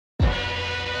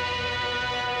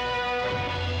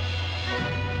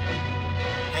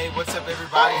What's up,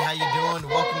 everybody? How you doing?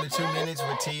 Welcome to 2 Minutes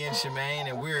with T and Shamine,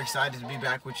 and we're excited to be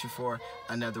back with you for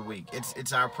another week.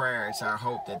 It's our prayer, it's our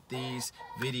hope that these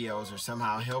videos are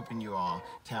somehow helping you all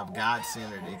to have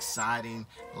God-centered, exciting,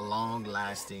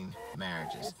 long-lasting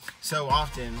marriages. So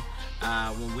often,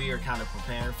 when we are kind of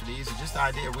preparing for these, or just the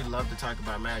idea, we love to talk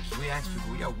about marriages. We ask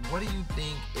people, yo, what do you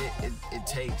think it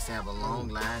takes to have a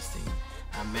long-lasting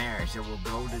marriage that will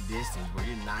go the distance, where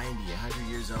you're 90, 100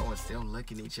 years old and still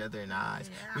looking each other in the eyes?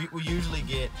 Yeah. We usually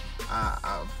get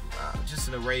just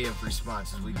an array of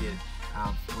responses. We get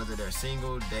whether they're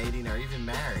single, dating, or even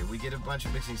married. We get a bunch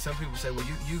of mixing. Some people say, well,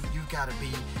 you got to be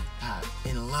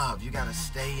in love. You got to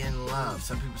stay in love.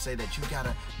 Some people say that you got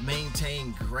to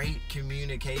maintain great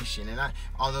communication, and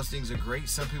all those things are great.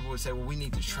 Some people would say, well, we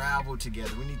need to travel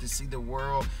together. We need to see the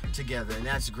world together, and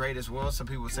that's great as well. Some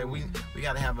people would say we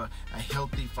got to have a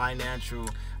healthy financial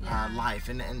life,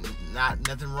 and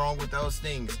nothing wrong with those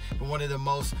things. But one of the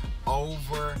most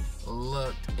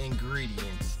overlooked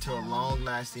ingredients to a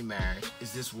long-lasting marriage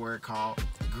is this word called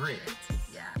grit.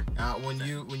 When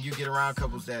you get around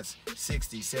couples that's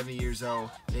 60, 70 years old,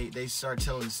 they start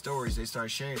telling stories, they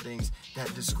start sharing things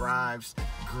that describes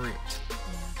grit.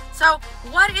 So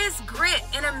what is grit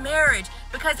in a marriage?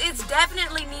 Because it's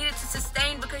definitely needed to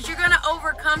sustain, because you're going to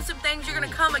overcome some things, you're going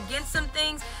to come against some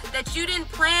things that you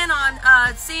didn't plan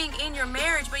on seeing in your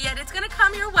marriage, but yet it's going to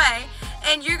come your way,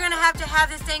 and you're going to have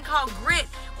this thing called grit,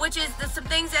 which is some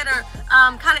things that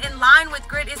are kind of in line with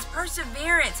grit is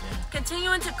perseverance,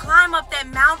 continuing to climb up that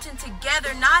mountain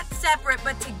together, not separate,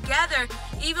 but together.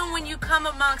 Even when you come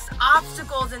amongst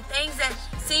obstacles and things that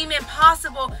seem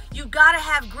impossible, you got to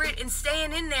have grit and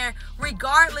staying in there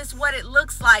regardless what it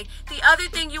looks like. The other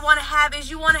thing you want to have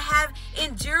is you want to have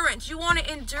endurance. You want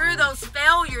to endure those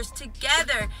failures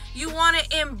together. You want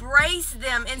to embrace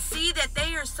them and see that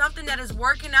they are something that is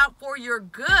working out for your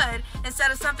good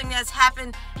instead of something that's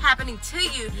happening to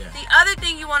you. The other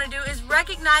thing you want to do is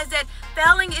recognize that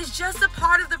failing is just a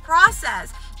part of the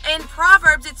process. In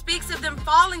Proverbs, it speaks of them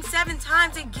falling 7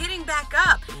 times and getting back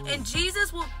up. And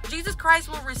Jesus Christ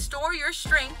will restore your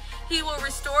strength. He will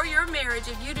restore your marriage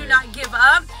if you do not give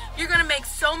up. You're going to make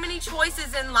so many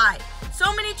choices in life.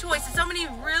 So many choices, so many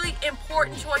really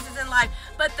important choices in life.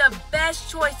 But the best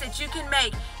choice that you can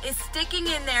make is sticking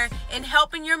in there and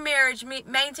helping your marriage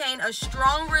maintain a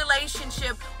strong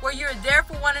relationship where you're there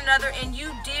for one another and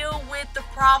you deal with the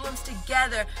problems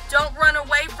together. Don't run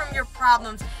away from your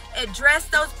problems. Address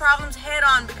those problems head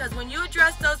on, because when you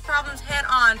address those problems head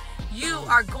on, you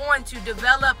are going to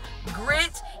develop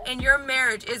grit, and your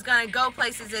marriage is going to go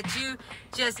places that you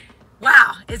just,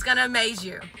 wow, it's going to amaze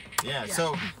you. Yeah.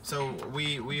 So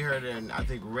we heard and I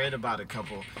think read about a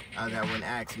couple that when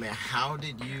asked, man, how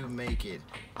did you make it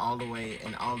all the way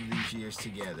in all of these years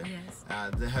together?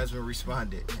 The husband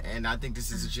responded, and I think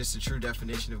this is just a true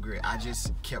definition of grit: I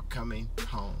just kept coming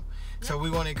home. So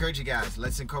we want to encourage you guys,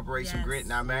 let's incorporate some grit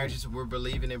in our marriages. We're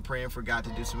believing and praying for God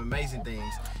to do some amazing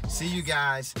things. See you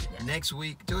guys next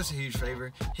week. Do us a huge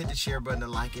favor, hit the share button, a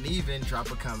like, and even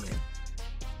drop a comment.